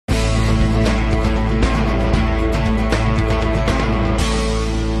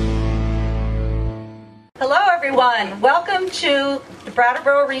everyone. Welcome to the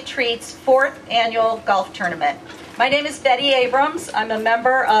Brattleboro Retreat's 4th annual golf tournament. My name is Betty Abrams. I'm a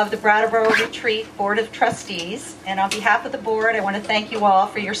member of the Brattleboro Retreat Board of Trustees, and on behalf of the board, I want to thank you all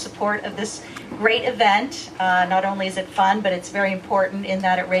for your support of this great event. Not only is it fun, but it's very important in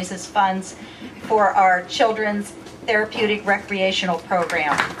that it raises funds for our children's therapeutic recreational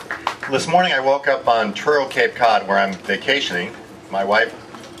program. This morning I woke up on Truro, Cape Cod, where I'm vacationing. My wife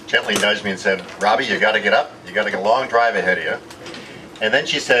gently nudged me and said, "Robbie, you got to get up. You got a long drive ahead of you." And then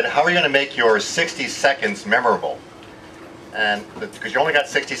she said, "How are you going to make your 60 seconds memorable?" And because you only got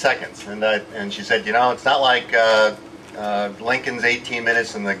 60 seconds. And she said, "You know, it's not like Lincoln's 18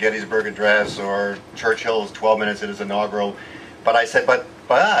 minutes in the Gettysburg Address or Churchill's 12 minutes at his inaugural." But I said, but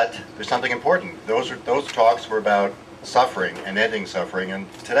there's something important. Those talks were about suffering and ending suffering, and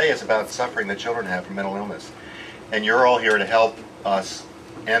today is about suffering that children have from mental illness. And you're all here to help us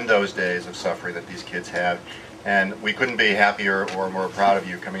end those days of suffering that these kids have. And we couldn't be happier or more proud of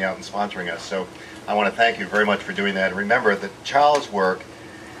you coming out and sponsoring us. So I want to thank you very much for doing that. And remember that child's work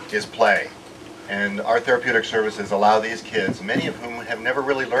is play. And our therapeutic services allow these kids, many of whom have never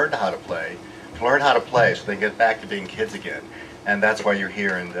really learned how to play, to learn how to play so they get back to being kids again. And that's why you're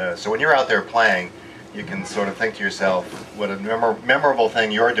here. And so when you're out there playing, you can sort of think to yourself what a memorable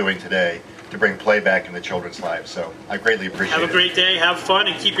thing you're doing today to bring play back into children's lives. So I greatly appreciate it. Have a great day, have fun,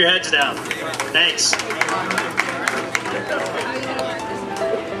 and keep your heads down. Thanks.